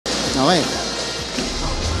Okay.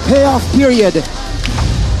 Payoff period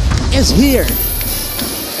is here.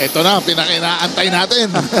 Ito na, pinakinaantay natin.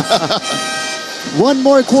 One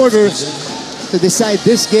more quarter to decide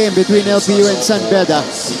this game between LPU and San Beda.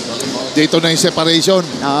 Dito na yung separation.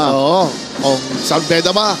 Oo. Kung San Beda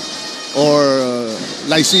ba or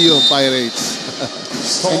Lyceum Pirates.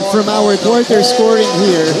 And from our quarter scoring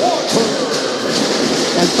here,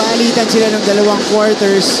 nagpalitan sila ng dalawang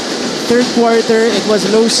quarters. Third quarter, it was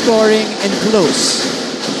low scoring and close.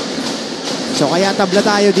 So kaya tabla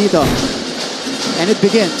tayo dito. And it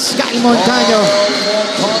begins. Kyle Montaño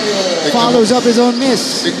follows up his own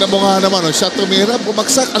miss. Tignan mo nga naman, siya tumira,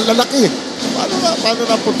 bumagsak, ang lalaki. Paano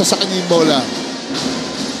napunta sa kanya yung bola?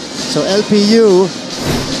 So LPU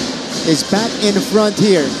is back in front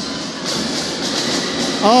here.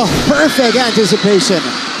 Oh, perfect anticipation.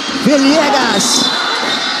 Villegas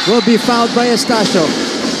will be fouled by Estacio.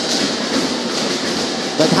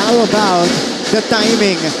 But how about the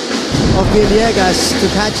timing of Villegas to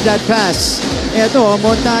catch that pass? Eto,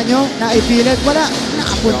 Montaño, naipilit, wala.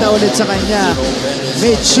 Nakapunta ulit sa kanya.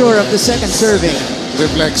 Made sure of the second serving.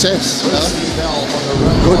 Reflexes.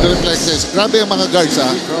 Good reflexes. Grabe ang mga guards, ha?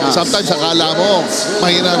 Sometimes akala mo,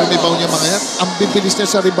 mahina rebound yung mga yan. Ang bibilis niya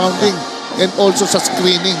sa rebounding and also sa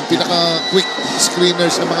screening. Pinaka-quick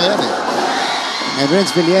screeners ng mga yan, eh. And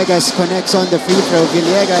Renz Villegas connects on the free throw.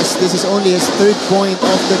 Villegas, this is only his third point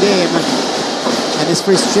of the game. And his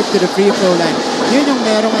first trip to the free throw line. Yun yung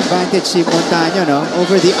merong advantage si Montaño, no?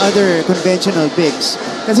 Over the other conventional bigs.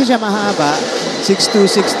 Kasi siya mahaba, 6'2",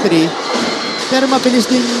 6'3". Pero mabilis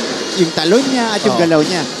din yung talon niya at yung galaw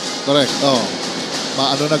niya. Correct. Oh.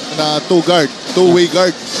 Na two-way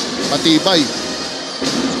guard. Matibay.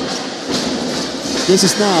 This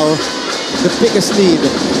is now the biggest lead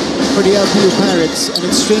for the LPU Pirates. And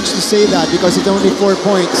it's strange to say that because it's only 4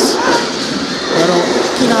 points. Pero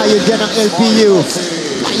kinayod yan ng LPU.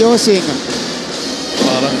 Payosing.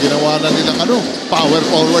 Parang ginawa na nilang power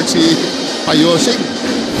forward si Payosing.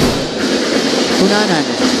 Tunanan.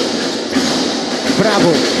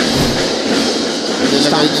 Bravo.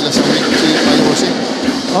 Nilagay nila sa wing si Payosing.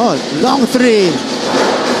 Oh, long three.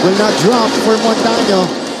 Will not drop for Montaño.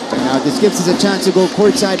 Now this gives us a chance to go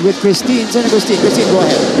courtside with Christine. San Agustin, Christine, go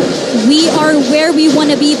ahead. We are where we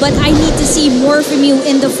want to be, but I need to see more from you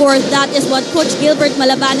in the fourth. That is what Coach Gilbert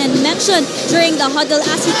Malabanan mentioned during the huddle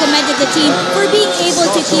as he commended the team for being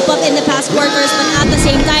able to keep up in the past quarters. But at the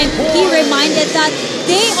same time, he reminded that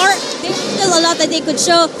there's still a lot that they could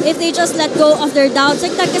show if they just let go of their doubts.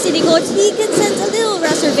 Like that kasi ni Coach, he can sense a little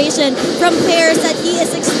reservation from players that he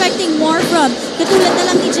is expecting more from. Katulad na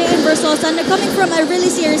lang ni J.M. Versosa na coming from a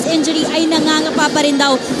really serious injury ay nangangapa pa rin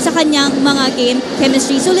daw sa kanyang mga game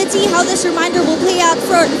chemistry. So let's see how this reminder will play out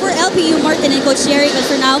for LPU, Martin and Coach Jerry. But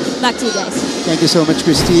for now, back to you guys. Thank you so much,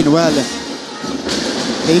 Christine. Well,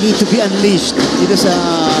 they need to be unleashed dito sa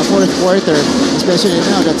fourth quarter, especially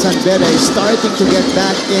now that San Beda is starting to get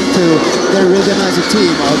back into their rhythm as a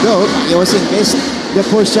team. Although, Yosing missed the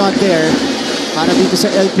push shot there. Para dito sa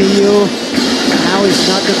LPU, now is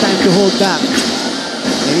not the time to hold back.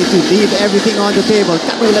 They need to leave everything on the table.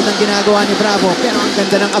 Katulad ng ginagawa ni Bravo, pero ang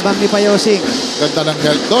ganda ng abang ni Payosing. Ganda ng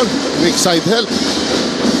help doon. Weak side help.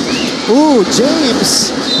 Ooh,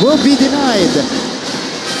 James will be denied.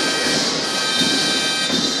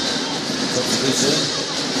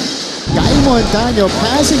 Kyle Montaño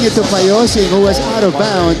passing it to Payosing, who was out of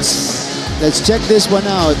bounds. Let's check this one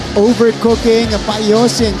out. Overcooking,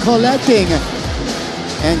 Payosing collecting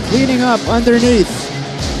and cleaning up underneath.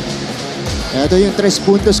 Ito yung 3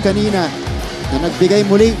 puntos kanina na nagbigay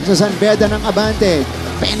muli sa San Beda ng abante.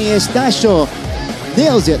 Penny Estacio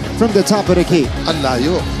nails it from the top of the key. Ang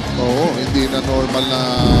layo. Oo, hindi na normal na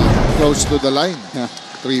close to the line.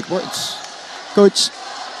 3 points. Coach,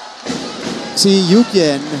 si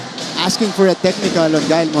Yukien asking for a technical on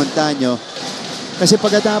Kyle Montaño kasi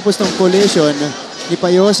pagkatapos ng collision ni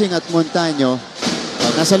Payosing at Montaño,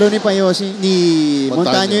 nasalo ni Payosing, ni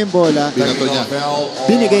Montaño yung bola. Binato niya.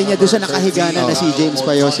 Binigay niya doon sa nakahiganan na si James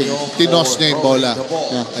Payosing. Tinos niya yung bola.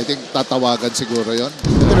 I think tatawagan siguro yon.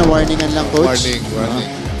 Ito na warningan lang, Coach. Warning.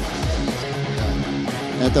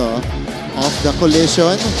 Ito, off the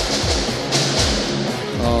collision.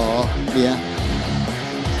 Oo. Yeah.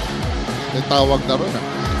 May tawag na ron,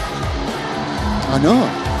 Ano?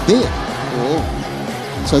 Di. Oo.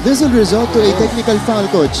 So this will result to a technical foul,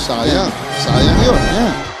 Coach. Sayang. Sayang yun.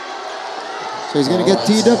 Yeah. So he's gonna get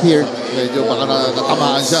teed up here. Medyo baka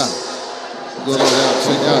natamaan siya. Siguro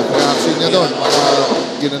reaction niya doon.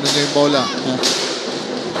 Ginanon niya yung bola. Yeah.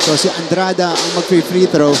 So si Andrada ang mag-free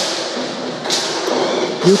throw.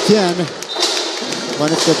 You can.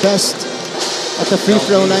 One of the best at the free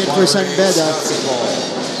throw line for San Beda.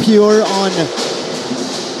 Pure on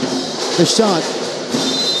the shot.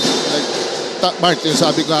 Mark, yung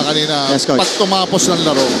sabi ko nga kanina, Yes, Coach. pag tumapos ng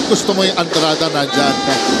laro, gusto mo yung entrada nandyan.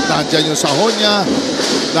 Nandyan yung sahon niya,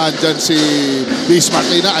 nandyan si Bismarck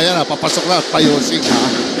na, ayan na, papasok na, payosing ha.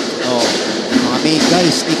 Oh. Mga main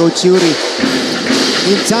guys ni Coach Yuri.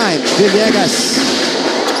 In time, Villegas.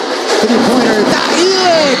 Three-pointer,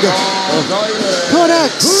 Daig!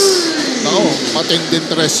 Connects! Oo, matinding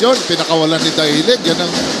tres yun. Pinakawalan ni Dailig.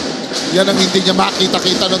 Yan ang hindi niya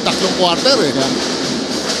makita-kita ng tatlong quarter eh. Yeah.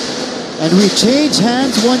 And we change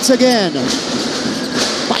hands once again.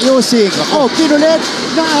 Payosing. Oh, kinulit.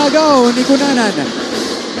 Naagaw ni Kunanan.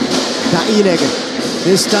 Dailig.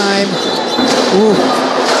 This time,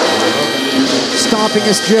 stopping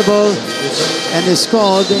his dribble and is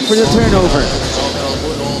called for the turnover.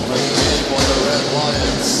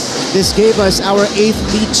 This gave us our 8th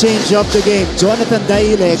lead change of the game. Jonathan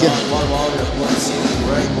Dailig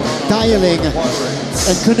dialing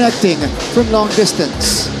and connecting from long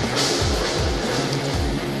distance.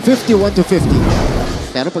 51-50.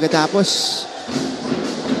 Pero pagkatapos,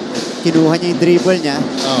 kinuha niya yung dribble niya.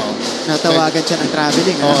 Natawagan siya ng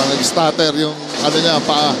traveling. Nag-stutter yung niya,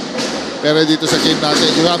 paa. Pero dito sa game natin,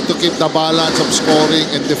 you have to keep the balance of scoring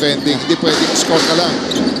and defending. Hindi pwedeng score ka lang.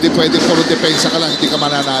 Hindi pwedeng puro depensa ka lang. Hindi ka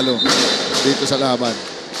mananalo dito sa laban.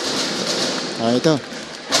 Ito.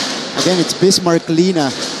 Again, it's Bismarck Lina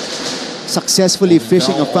successfully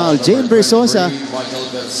fishing a foul. Jane Versosa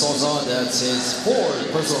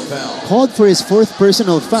called for his 4th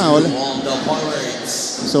personal foul.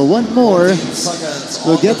 So one more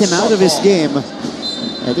will get him out of his game.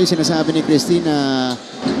 Ito yung sinasabi ni Christina,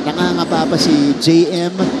 nakangapa pa si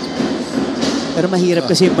JM. Pero mahirap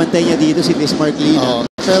kasi yung bantay niya dito si Bismarck Lina.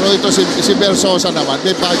 Pero ito si Versosa naman,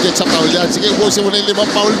 may budget sa foul yan. Sige, ubusin mo na yung 5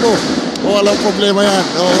 foul mo. Walang problema yan.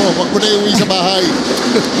 Wag mo na iuwi sa bahay.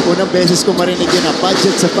 Unang beses ko marinig yun na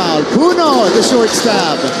budget sa foul. Puno, the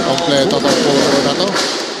shortstop. Kompleto tong puro na to.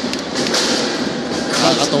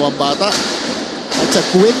 Nakakatawang bata. That's a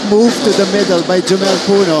quick move to the middle by Jumel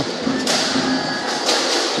Puno.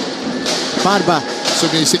 Barba.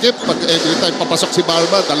 Sumisikip. Pag every time papasok si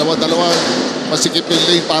Barba, dalawa-dalawa masikip yung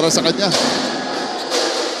lane para sa kanya.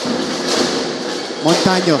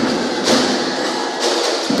 Montaño.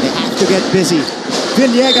 They have to get busy.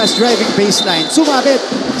 Villegas driving baseline. Sumabit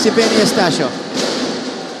si Benny Estacio.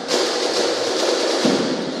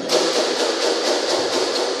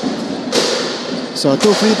 So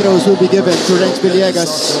 2 free throws will be given to Renz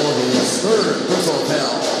Villegas.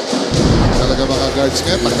 Talaga mga guards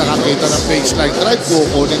ngayon, pag nakakita ng baseline drive,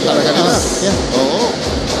 kukunin talaga nila. Oo.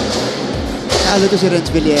 Talo to si Renz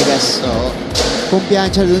Villegas.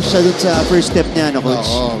 Kumpiyansya siya dun sa first step niya, Coach?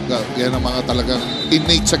 Oo, yan ang mga talagang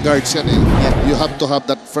innate sa guards yan eh. Yeah. You have to have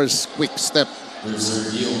that first quick step.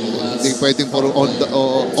 Hindi pwedeng puro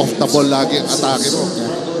off the ball lagi ang atake mo.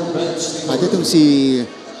 At itong si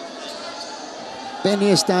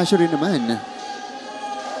Benny Estacio rin naman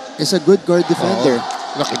is a good guard defender.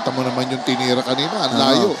 Nakita mo naman yung tinira kanina, ang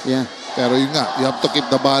layo. Yeah. Pero yun nga, you have to keep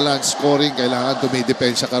the balance, scoring, kailangan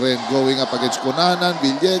dumidepensa ka rin. Going up against Cunanan,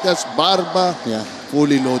 Villegas, Barba,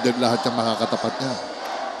 fully loaded lahat yung makakatapat niya.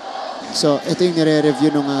 So, ito yung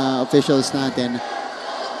nire-review ng officials natin.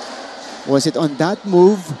 Was it on that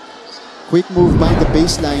move? Quick move by the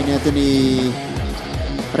baseline ito ni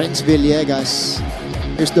Renz Villegas.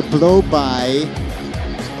 Here's the blow by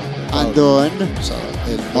Andon. Sa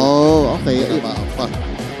elbow. Oh, okay. Pa.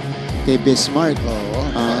 Kay Bismarck.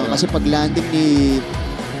 Kasi pag landing ni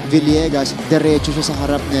Villegas, diretso siya sa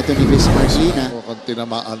harap nito ni Bismarck Lina. Kung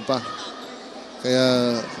tinamaan pa.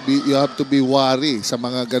 Kaya you have to be wary sa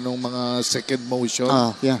mga ganong mga second motion.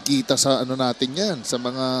 Kita sa ano natin yan, sa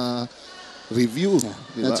mga review.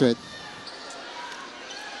 Diba? That's right.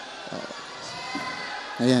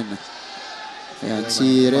 Ayan. Ayan,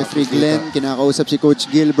 si Referee Glenn, kinakausap si Coach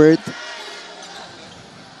Gilbert.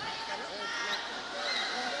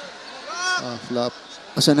 Flop.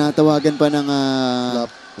 So natawagan pa ng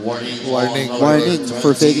warning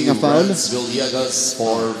for faking a foul.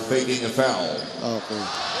 For faking a foul. Okay.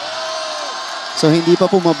 So hindi pa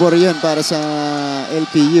pumabor yun para sa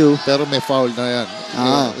LPU. Pero may foul na yan.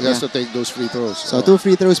 He has to take those free throws. So 2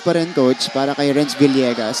 free throws pa rin, Coach, para kay Renz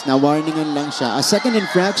Villegas. Na warningan lang siya. A second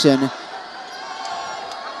infraction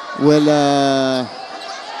will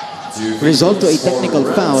result to a technical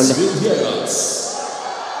foul.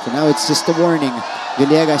 So now it's just a warning.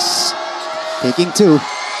 Villegas taking 2.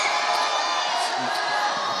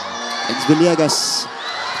 Renz Villegas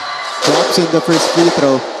drops in the first free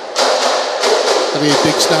throw. 3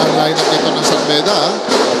 picks na ang lineup nito ng San Beda.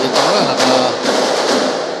 Kita ko na,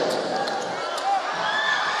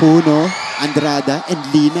 Puno, Andrada, and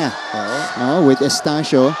Lina. With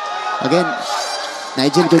Estacio. Again,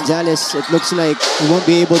 Nigel Gonzalez, it looks like he won't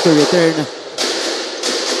be able to return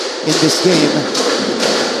in this game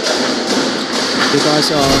because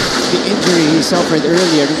of the injury he suffered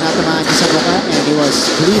earlier. Nung natamaan siya sa mukha and he was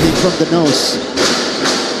bleeding from the nose.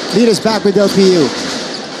 Lead is back with LPU.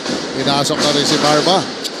 Pinasok na rin si Barba.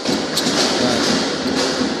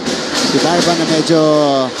 Si Barba na medyo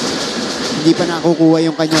hindi pa nakukuha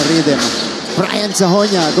yung kanyang rhythm. Brian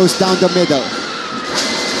Sahonia goes down the middle.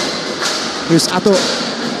 Here's Ato.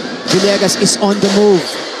 Villegas is on the move.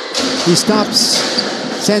 He stops,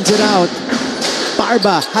 sends it out.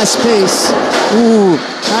 Barba has space. Ooh,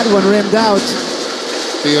 that one rimmed out.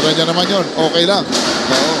 Tira niya naman yun. Okay lang.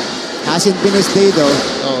 Hasn't been his day though.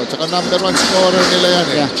 Tsaka number 1 scorer nila yan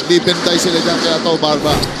eh. Deep and die sila dyan kaya Ato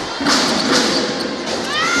Barba.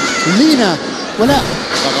 Lina, wala.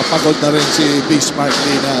 Nakapagod na rin si Bismarck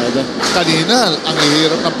Lina. Kanina, ang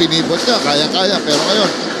hirap ng pinibot niya. Kaya-kaya. Pero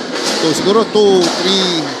ngayon, siguro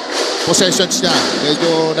 2-3 possessions niya.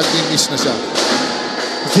 Medyo nag-miss na siya.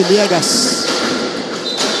 Villegas.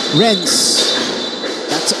 Renz.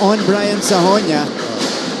 That's on Brian Sahonia.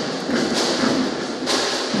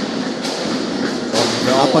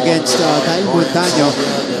 Up against Kyle Montaño.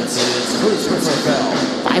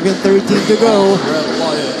 5:13 to go.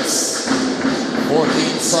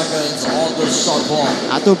 14 seconds on the shot clock.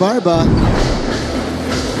 Ato Barba.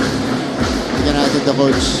 Tignan natin the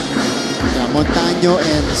coach. Montaño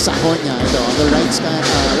and Sahonia. Ito, on the right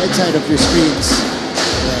side of your screens.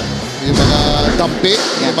 Yung mga dampi,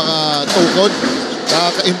 yung mga tukod,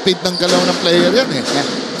 nakaka-impede ng galaw ng player yan eh.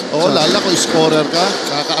 Lala kung scorer ka,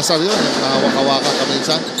 nakakaasar yun. Nakawaka-waka ka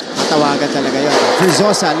minsan. Matawagan talaga yun.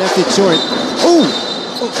 Frizosa left it short. Oh!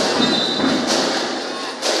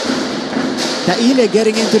 Daile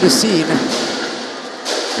getting into the scene.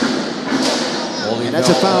 And that's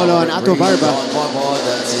a foul on Ato Barba.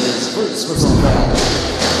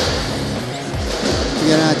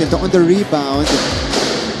 Tignan natin ito on the rebound.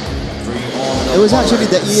 It was actually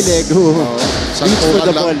Daile who reached for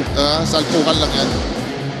the ball. Salpukan lang yan.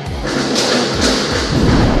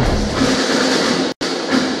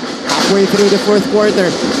 Halfway through the fourth quarter.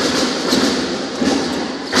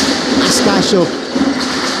 Estacio.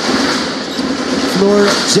 Floor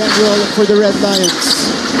general for the Red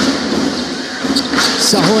Lions.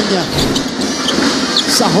 Sahonia.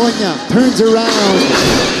 Sahonia turns around.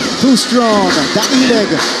 Too strong.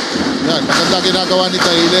 Daileg. Yan, maganda ginagawa ni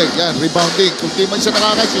Daileg. Yan, rebounding. Kung di man siya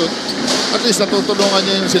nakakashoot, at least natutulungan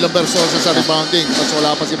niya yung sila Versosa sa rebounding. Tapos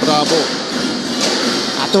wala pa si Bravo.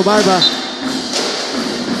 Ato Barba.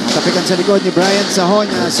 Tapikan sa likod ni Brian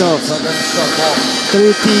Sahonia. So, 13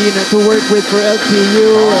 to work with for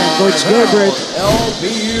LPU. And Coach Gilbert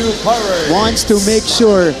wants to make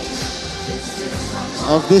sure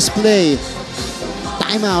of this play.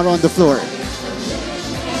 Timeout on the floor.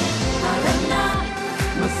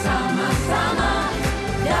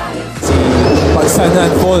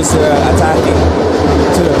 Pakistan Falls attacking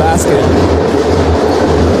to the basket.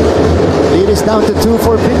 Lead is down to 2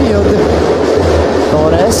 for Piniod.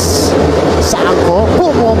 Torres, Sanko,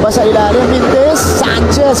 bumomba sa ilalim. Mendez,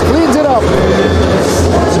 Sanchez cleans it up.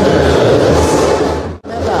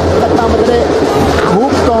 Meta, nagtamadali.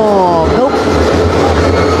 Huktom, nope.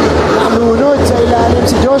 Nalunod sa ilalim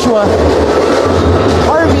si Joshua.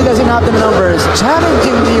 Harvey doesn't have the numbers.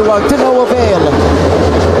 Challenging Liwag to no avail.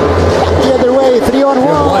 Back the other way,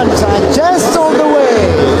 3-on-1. Sanchez on the way.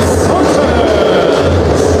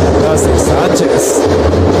 Sanchez,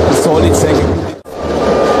 solid second.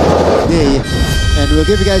 And we'll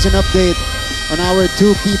give you guys an update on our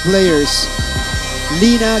 2 key players.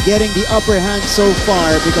 Lina getting the upper hand so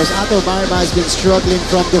far because Ato Barba has been struggling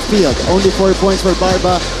from the field. Only 4 points for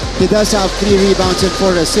Barba. He does have 3 rebounds and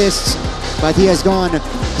 4 assists, but he has gone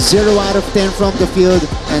 0 out of 10 from the field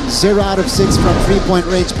and 0 out of 6 from 3-point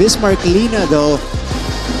range. Bismarck Lina, though,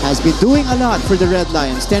 has been doing a lot for the Red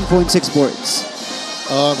Lions. 10.6 boards.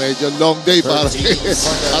 Medyo long day para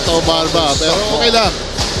Ato Barba. Pero okay lang.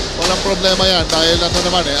 Walang problema yan dahil ano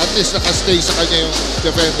naman at least nakastay sa kanya yung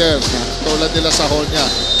defender. Tulad nila sa Sahonia.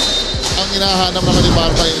 Ang hinahanap naman ni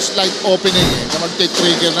Barba yung slight opening na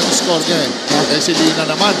mag-trigger ng score niya eh. Si Lina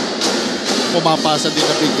naman, pumapasa din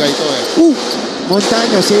na big guy to eh.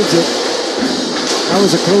 Montaño saves it. That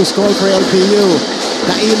was a close call for LPU.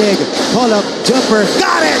 Daileg, pull-up, jumper,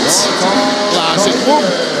 got it! Classic move.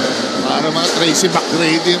 Para mga Tracy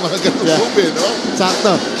McGrady, mga ganun move eh, no?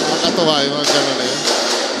 Sakto. Nakakatawa yung mga ganun na yun.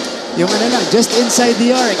 Yung ano lang, just inside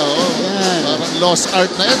the arc. Oo. Yan. Parang lost art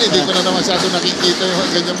na yan. Hindi ko na naman masyado nakikita yung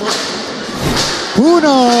ganyan mo.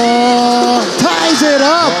 Puno! Tie ties it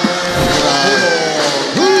up.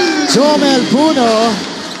 Jomel Puno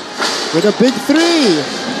with a big three.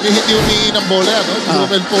 Hindi umiin ang bola, no?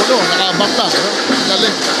 Jomel Puno, nakaabang lang. No?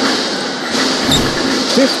 Galing.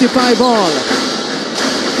 55 all.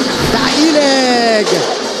 Daileg.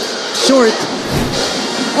 Short.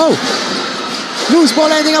 Oh. Loose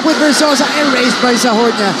ball ending up with Versosa. Erased by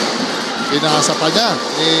Sahornia. Pinasa pa niya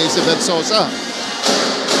ni si Versosa.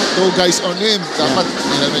 2 guys on him. Dapat,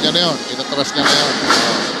 inano niya na yun. Inatras niya na yun.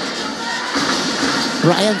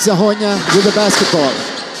 Brian Sahornia with the basketball.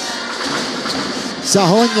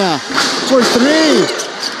 Sahornia for 3.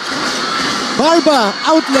 Barba,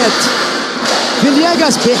 outlet.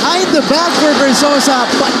 Villegas behind the back for Versosa,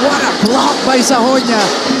 but what a block by Sahornia.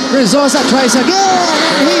 Versosa tries again,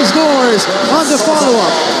 and he scores on the follow-up.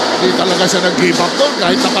 Hindi talaga siya nag-give up doon.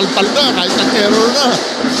 Kahit napalpal na, kahit nag-error na.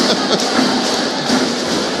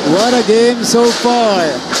 What a game so far.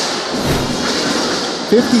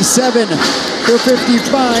 57 to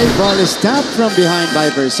 55. Ball is tapped from behind by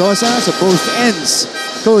Versosa. So both ends.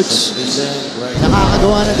 Coach,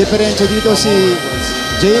 nakakagawa ng diferensya dito si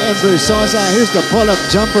J.M. Versosa. Here's the pull-up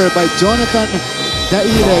jumper by Jonathan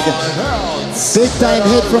Daileg. Big-time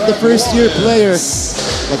hit from the first-year player,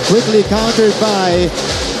 but quickly countered by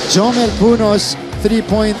Jomel Puno's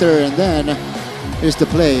three-pointer. And then, here's the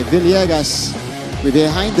play. Villegas with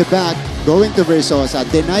behind the back, going to Versosa.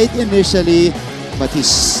 Denied initially, but he's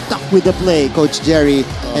stuck with the play, Coach Jerry.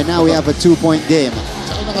 And now we have a 2-point game.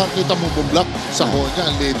 Saka nakakita mo bumlock sa Honya,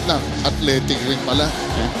 late lang. Athletic rin pala.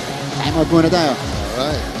 Time out muna tayo.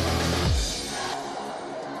 Alright.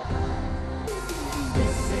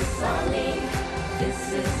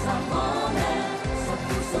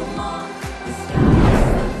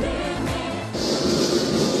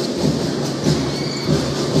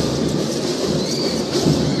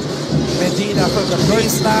 Medina from the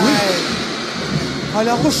baseline.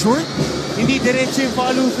 Kala ko short. Hindi diretso yung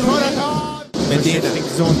follow-through. Medina.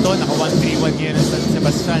 Zone to. Naka 1-3-1 yun sa San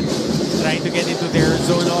Sebastian. Trying to get into their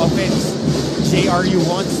zone offense. JRU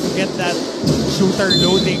wants to get that shooter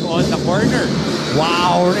loading on the corner.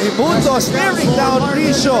 Wow, Raimundo staring down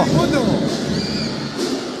Risho.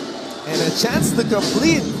 And a chance to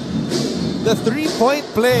complete the 3-point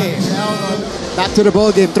play. Back to the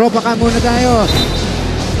ball game. Tropa ka muna tayo.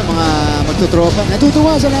 Mga magtutropa.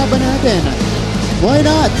 Natutuwa sa laban natin. Why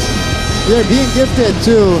not? We are being gifted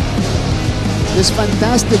to this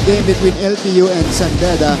fantastic game between LPU and San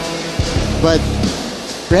Beda. But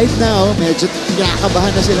right now, medyo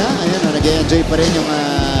kinakabahan na sila. Ayan, nag-enjoy pa rin yung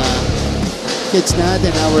kids natin,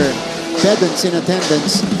 our pedants in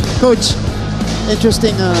attendance. Coach,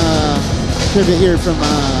 interesting trivia here from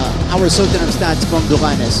our Sultan of Stats from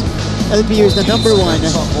Ducanes. LPU is the #1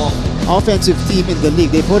 offensive team in the league.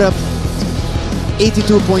 They put up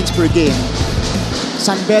 82 points per game.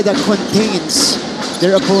 San Beda contains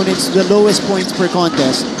their opponents to the lowest points per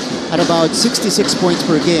contest at about 66 points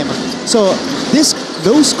per game. So this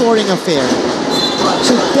low scoring affair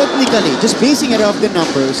should technically, just basing it off the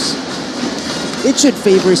numbers, it should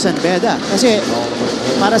favor San Beda. Kasi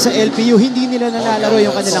para sa LPU, hindi nila nalalaro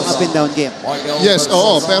yung kanilang up and down game. Yes,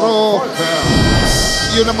 oo. Pero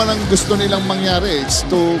yun naman ang gusto nilang mangyari. It's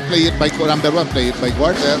to play it by, #1, play it by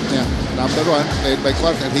quarter. Yeah. #1, play it by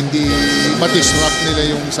quarter. Hindi ma-disrupt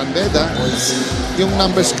nila yung San Beda. Yung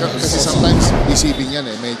numbers kasi sometimes deceiving yan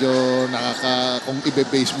eh. Medyo kung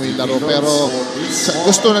ibe-base mo yung laro. Pero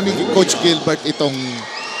gusto na ni Coach Gilbert itong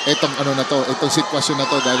ano na to, itong sitwasyon na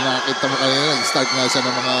to dahil nakakita mo kanina, nag-start nga siya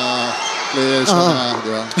ng mga players,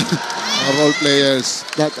 di ba? Mga role players.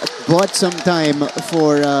 That bought some time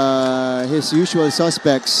for his usual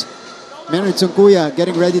suspects. Menard Sungkuya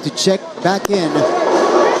getting ready to check back in.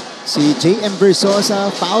 Si J.M.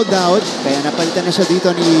 Versosa fouled out, kaya napalitan na siya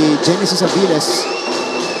dito ni Genesis Aviles.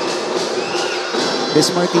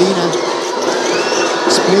 Bismarck Lina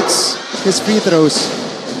splits his free throws.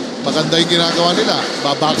 Maganda yung ginagawa nila.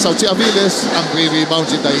 Babox out si Aviles, ang re-rebound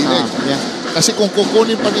si Daileg. Yeah. Kasi kung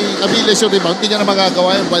kukunin pa ni Aviles yung rebound, hindi niya na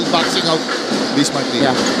magagawa yun while boxing out Bismarck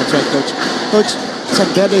Lina. Yeah, that's right, Coach. Coach, San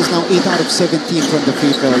Beda is now 8 out of 17 from the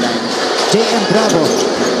free throw line. J.M. Bravo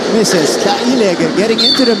misses. Daileg getting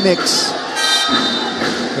into the mix.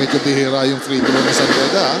 Medyo bihira yung free throw ni San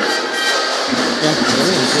Beda. Yeah.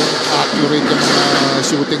 Accurate yung mga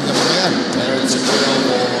shooting ng mga yan.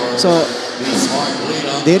 So,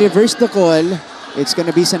 they reverse the call. It's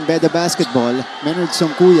gonna be San Beda basketball. Menard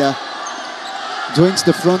Sungkuya joins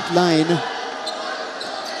the front line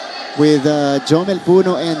with Jomel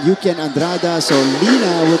Puno and Yukian Andrada. So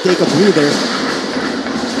Lina will take a breather.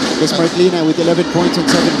 Bismarck Lina with 11 points and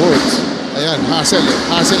 7 boards. Ayan, hustle.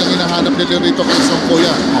 Hustle ang hinahanap nila rito kay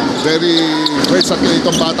Sungkuya. Very versatile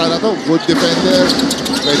itong bata na to. Good defender.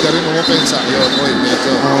 Pwede rin umupensa. Yun,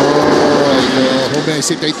 medyo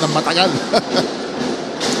humesitate ng matagal.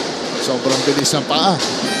 Sobrang bilis ng paa.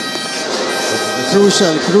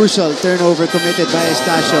 Crucial turnover committed by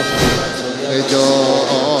Estacio. Medyo,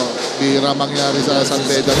 bira mangyari sa San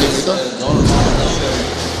Beda team ito.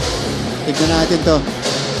 Tignan natin to.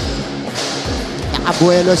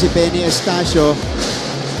 Nakabuelo si Penny Estacio.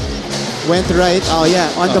 Went right. Oh yeah,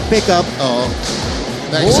 on the pickup. Oo.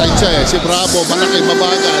 Na-excite siya eh. Si Bravo, malaki,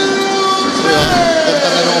 mabagal. Ganda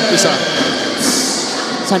na nung umpisa.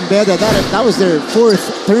 San Beda, that was their fourth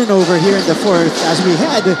turnover here in the fourth as we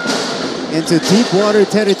head into deep water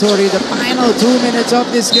territory. The final 2 minutes of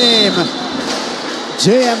this game.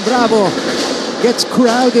 JM Bravo gets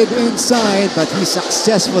crowded inside, but he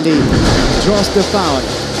successfully draws the foul.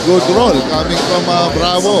 Good roll coming from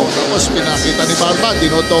Bravo. Tapos pinakita ni Barba,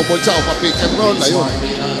 dino-double siya o pa-pick and roll. Ayun.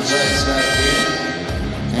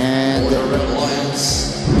 And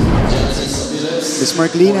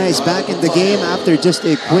Bismarck Lina is back in the game after just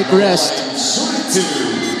a quick rest.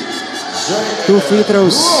 2 free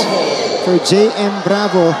throws for JM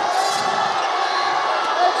Bravo.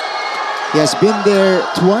 He has been there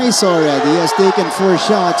twice already. He has taken 4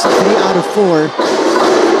 shots, 3 out of 4.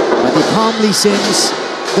 But he calmly sings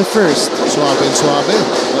the first. Suabe.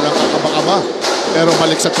 Walang kakaba-kaba. Pero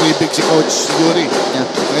balik sa 3-big si Coach Yuri. Yeah.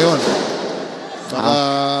 Ngayon, baka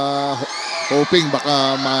hoping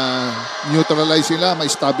baka ma-neutralize nila,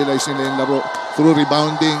 ma-stabilize nila yung laro through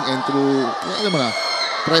rebounding and through, alam mo na,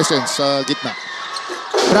 presence sa gitna.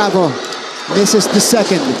 Bravo misses the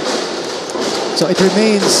second. So it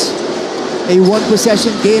remains a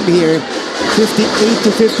 1-possession game here, 58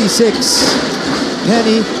 to 56.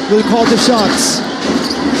 Penny will call the shots.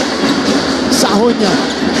 Sahonya.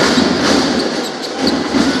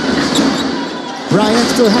 Bryant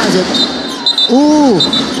still has it. Ooh!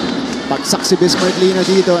 Pagsak si Bismarck Lina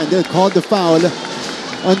dito and they'll call the foul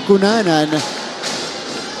on Cunanan.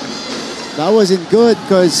 That wasn't good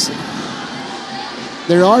because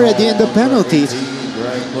they're already in the penalty.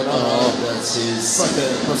 That's his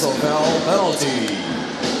second personal foul penalty.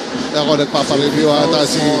 Ako nagpapareview ata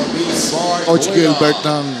si Coach Gilbert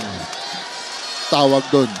ng tawag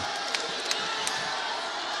doon.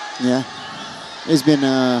 Yeah. It's been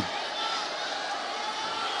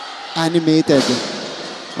animated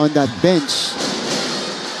on that bench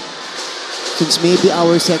since maybe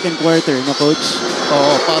our second quarter, no, Coach?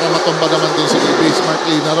 Oo, para matumba naman din si Bismarck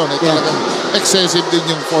Lina ron. Yeah. Talagang excessive din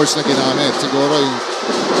yung force na ginamit. Siguro yung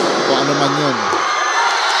kung ano man yun.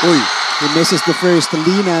 Uy, he misses the first.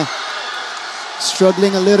 Lina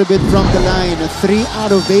struggling a little bit from the line. 3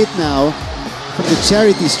 out of 8 now from the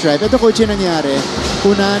charity stripe. Ito, Coach, yung nangyari.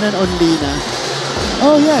 Cunanan on Lina.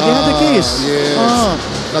 Oh yeah, they had the case. Yes. Oh.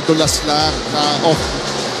 Nadulas lang. Na-off.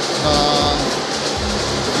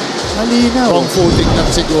 Malinaw. Wrong footing lang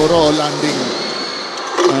siguro o landing.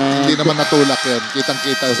 And Hindi naman natulak yan.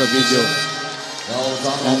 Kitang-kita sa video.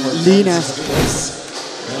 Lina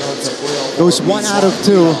goes 1 out of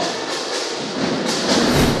 2.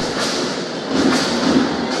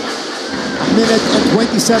 Minute and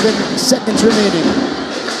 27 seconds remaining.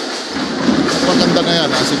 Maganda na yan,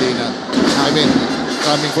 si Lina. I mean,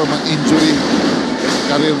 coming from an injury,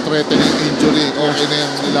 career-threatening injury, okay na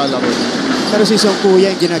yung nilalaro. Pero si Song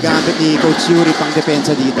Kuya yung ginagamit ni Coach Yuri pang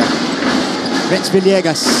depensa dito. Renz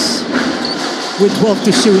Villegas with 12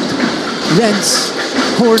 to shoot. Renz,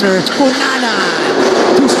 corner, Cunanan,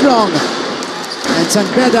 too strong. And San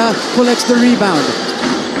Beda collects the rebound.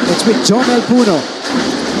 It's with Jomel Puno.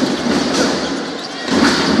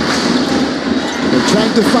 They're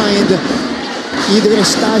trying to find either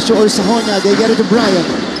Estacio or Sahonya. They get it to Brian.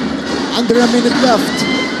 Under a minute left.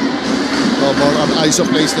 So, more on ISO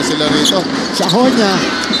plays na sila rito. Sahonya,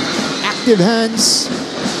 active hands.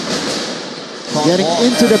 Getting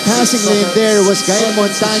into the passing lane there was Gael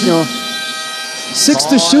Montaño. 6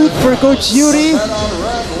 to shoot for Coach Yuri.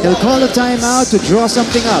 He'll call a timeout to draw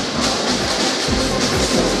something up.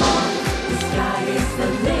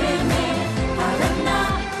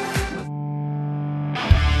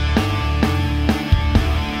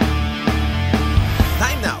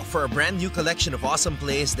 For a brand new collection of awesome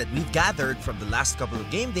plays that we've gathered from the last couple of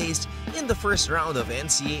game days in the first round of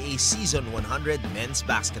NCAA Season 100 Men's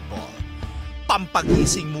Basketball.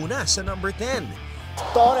 Pampagising muna sa number 10.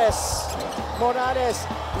 Torres, Morales,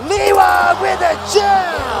 Liwag with a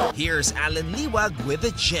jam! Here's Alan Liwag with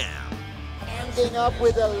a jam. Ending up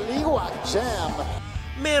with a Liwag jam.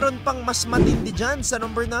 Meron pang mas matindi dyan sa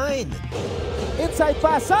number 9. Inside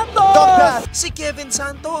pass, Santos! Si Kevin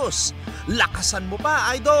Santos. Lakasan mo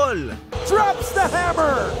pa, idol! Drops the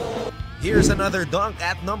hammer! Here's another dunk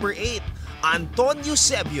at number 8. Anton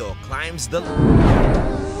Eusebio climbs the...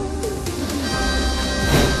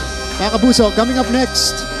 Mga kapuso, coming up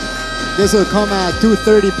next, this will come at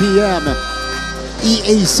 2:30 p.m.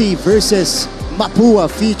 EAC versus Mapua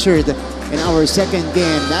featured in our second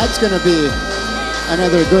game. That's gonna be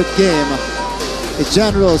another good game. The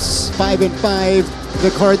Generals 5-5,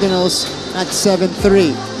 the Cardinals at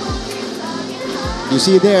 7-3. You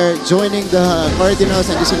see there, joining the Cardinals,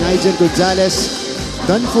 and you see Nigel Gonzalez,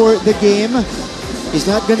 done for the game. He's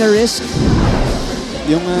not gonna risk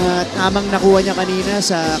yung tamang nakuha niya kanina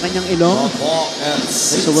sa kanyang ilong.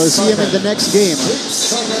 So we'll see him in the next game.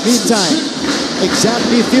 Meantime,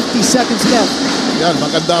 exactly 50 seconds left. Yan,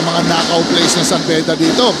 maganda mga knockout plays ng San Beda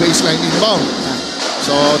dito. Baseline inbound.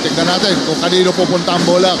 So, tignan natin kung kanino pupunta ang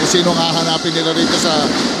bola, kung sino hahanapin nila rito sa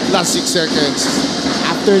last 6 seconds.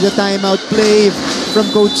 After the timeout play from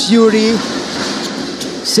Coach Yuri,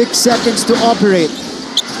 6 seconds to operate.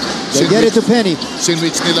 They get it to Penny.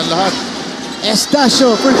 Sinwitch nila lahat.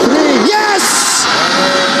 Estacio for 3. Yes!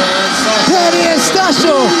 Penny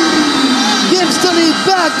Estacio gives the lead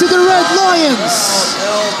back to the Red Lions.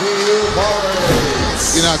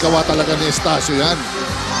 Ginagawa talaga ni Estacio yan.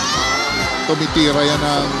 Tumitira yan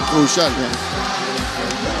ng crucial.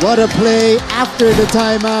 What a play after the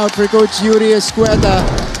timeout for Coach Yuri Escueta,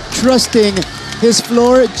 trusting his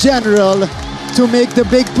floor general to make the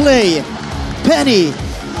big play. Penny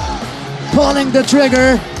pulling the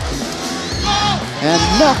trigger and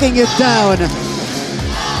knocking it down.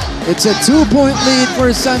 It's a 2-point lead for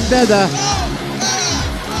San Beda,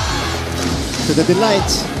 to the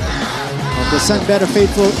delight of the San Beda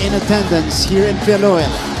faithful in attendance here in Philoe.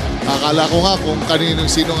 Akala ko nga kung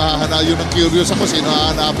sino hahanapin, yun ang curious ako, sino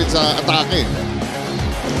hahanapin sa atake.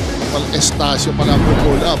 Well, Estacio pala po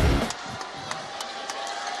pull up.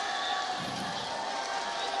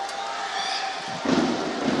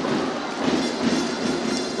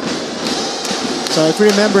 So if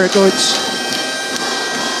you remember, Coach,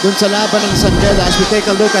 dun sa laban ng San Beda, as we take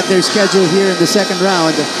a look at their schedule here in the second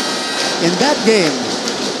round, in that game,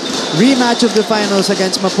 rematch of the finals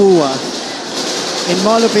against Mapua in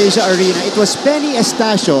Mall of Asia Arena, it was Penny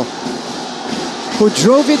Estacio who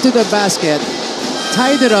drove it to the basket,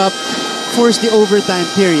 tied it up, forced the overtime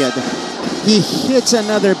period. He hits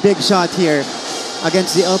another big shot here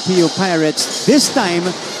against the LPU Pirates, this time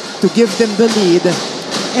to give them the lead,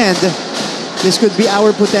 and this could be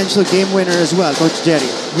our potential game winner as well, Coach Jerry.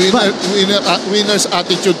 Winner's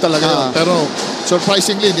attitude talaga yun. Pero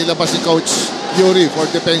surprisingly, nilabas si Coach Yuri for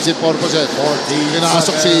defensive purposes.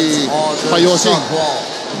 Pinasok si Payosing.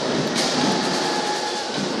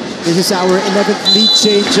 This is our 11th lead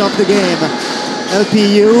change of the game.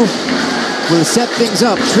 LPU will set things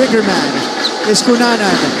up. Trigger man is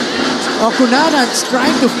Kunanan. Kunanan's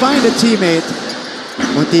trying to find a teammate.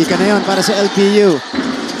 Munti ka na yun para sa LPU.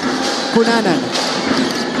 Kunanan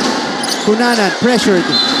pressured.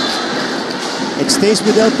 It stays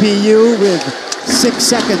with LPU with 6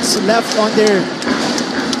 seconds left on their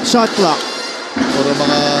shot clock. Puro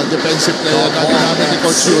mga defensive player natin namin ni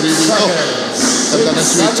Coach Yuri dito. Ganda ng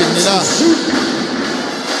switching nila.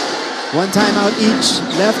 1 timeout each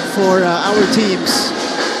left for our teams.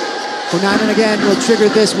 Kunanan again will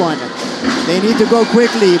trigger this one. They need to go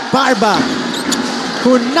quickly. Barba.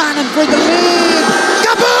 Kunanan for the lead.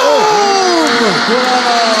 Kaboom!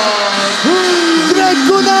 Greg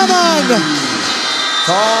Kunanan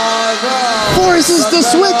forces the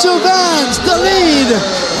switch of hands. The lead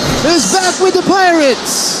is back with the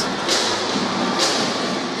Pirates.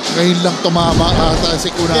 Ngayon lang tumama ata si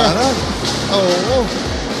Kunanan. Oo.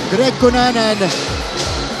 Greg Kunanan.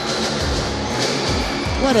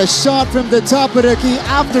 What a shot from the top of the key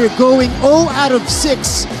after going 0 out of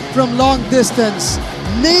 6 from long distance.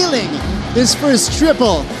 Nailing his first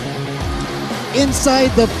triple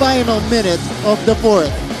inside the final minute of the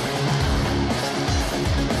fourth.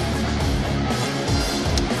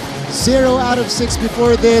 0 out of 6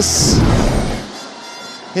 before this.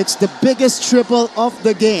 It's the biggest triple of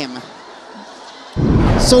the game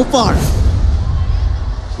so far.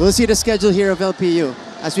 We'll see the schedule here of LPU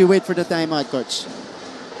as we wait for the timeout, Coach.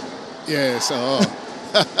 Yes, oo.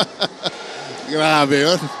 Grabe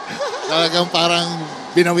yun. Talagang parang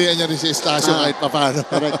binawian niya rin si Estacio kahit paano.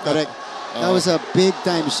 Correct. That was a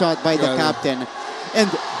big-time shot by the captain. And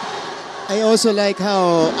I also like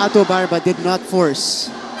how Ato Barba did not force.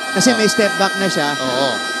 Kasi may step back na siya.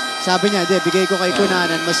 Oo. Sabi niya, bigay ko kay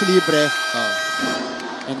Kunanan, mas libre.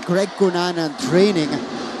 And Greg Kunanan training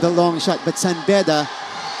the long shot. But San Beda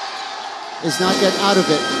is not yet out of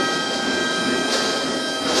it.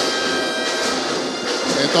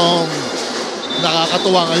 Itong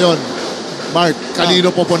nakakatuwa ngayon, Mark,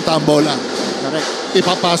 kanino pupunta ang bola? Correct.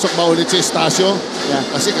 Ipapasok ba ulit si Estacio? Yeah.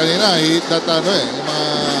 Kasi kanina, hit that yung mga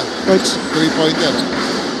Coach, 3-pointer.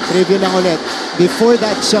 review lang ulit. Before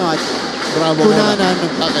that shot, Bravo Cunanan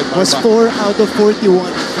was 4 out of 41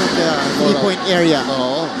 from the 3-point area.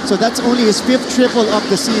 Oo. So that's only his 5th triple of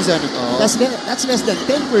the season. Oh. That's less than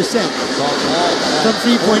 10% from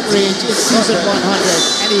 3-point range in season 100.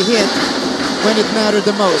 And he hit when it mattered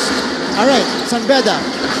the most. All right, San Beda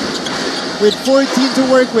with 14 to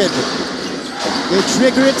work with. They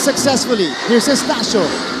trigger it successfully. Here's Estacio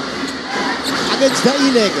against the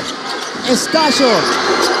Ileg. Estacio,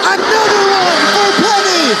 another one for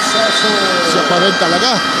Penny! Siya pa rin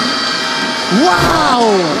talaga. Wow!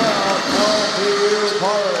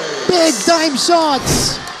 Big time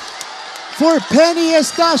shots for Penny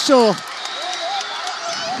Estacio.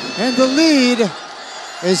 And the lead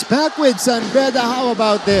is back with San Beda. How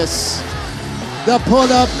about this? The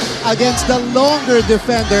pull-up against the longer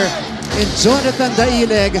defender in Jonathan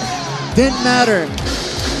Daileg. Didn't matter.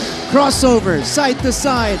 Crossover, side to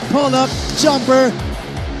side, pull-up, jumper.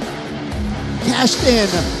 Cashed in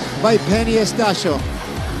by Penny Estacio.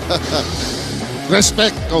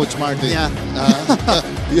 Respect, Coach Martin. Yeah.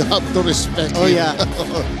 You have to respect Oh him. yeah.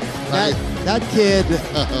 That kid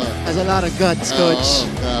has a lot of guts, Coach.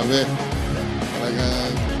 Oo, grabe.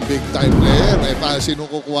 Talagang big time player. Paano sino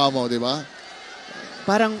kukuha mo, di ba?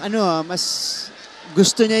 Parang mas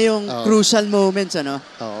gusto niya yung crucial moments,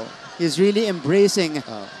 Oo. He's really embracing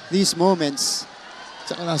these moments.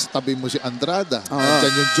 Tsaka nasa tabi mo si Andrada. Oo. Nandiyan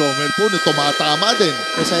yung Jomel po, tumatama din.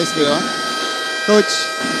 Precisely. Coach,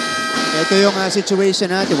 ito yung situation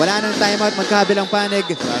natin. Wala nang timeout, magkabilang panig.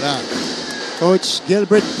 Wala na. Coach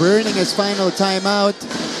Gilbert burning his final timeout.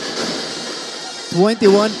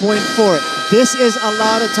 21.4. This is a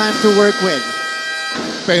lot of time to work with.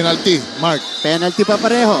 Penalty, Mark. Penalty pa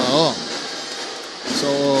pareho. Oo.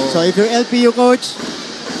 So if you're LPU coach,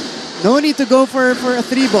 no need to go for a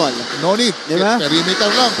 3-ball. No need. Diba? Perimeter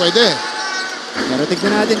lang, pwede. Pero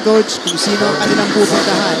tignan natin, Coach, kung sino ang kanilang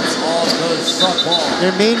pupuntahan.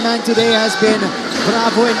 Their main man today has been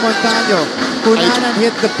Bravo and Montaño. Cunanan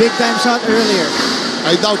hit the big-time shot earlier.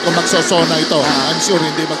 I doubt kung magsosona ito. I'm sure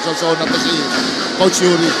hindi magsosona to si Coach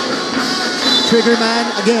Yuri. Trigger man,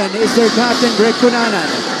 again, is their captain, Greg Cunanan.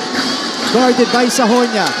 Guarded by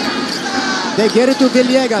Sahonia. They get it to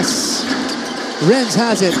Villegas. Renz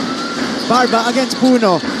has it. Barba against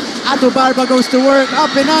Puno. Ato Barba goes to work,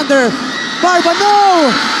 up and under. Barba, no!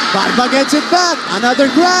 Barba gets it back. Another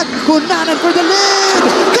crack. Cunanan for the lead.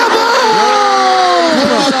 Come on!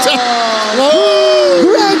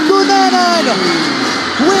 Greg Cunanan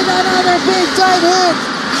with another big time hit.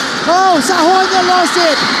 Oh, Sahonia lost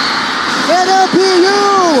it. And LPU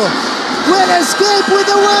will escape with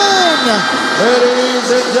the win. Ladies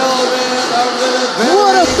and gentlemen,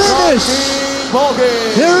 What a finish!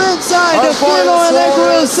 They're inside the Philo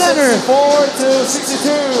Electoral Center.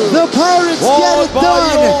 64-62. The Pirates get it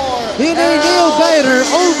done in a nail-biter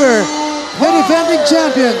over the defending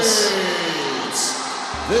champions.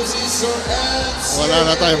 This is your Wala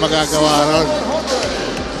na tayong magagawa ron.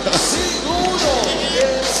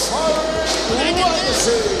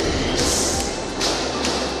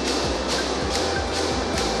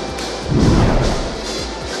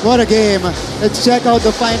 What a game. Let's check out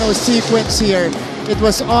the final sequence here. It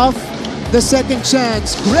was off the second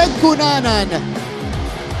chance. Greg Cunanan.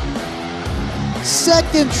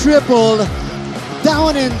 Second triple.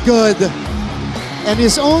 Down and good. And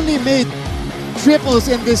his only made triples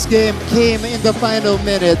in this game came in the final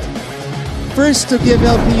minute. First to give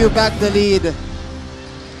LPU back the lead.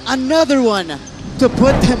 Another one to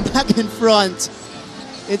put them back in front.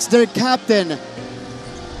 It's their captain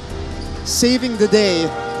saving the day.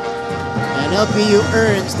 And LPU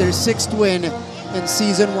earns their 6th win in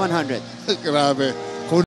season 100. Grabe.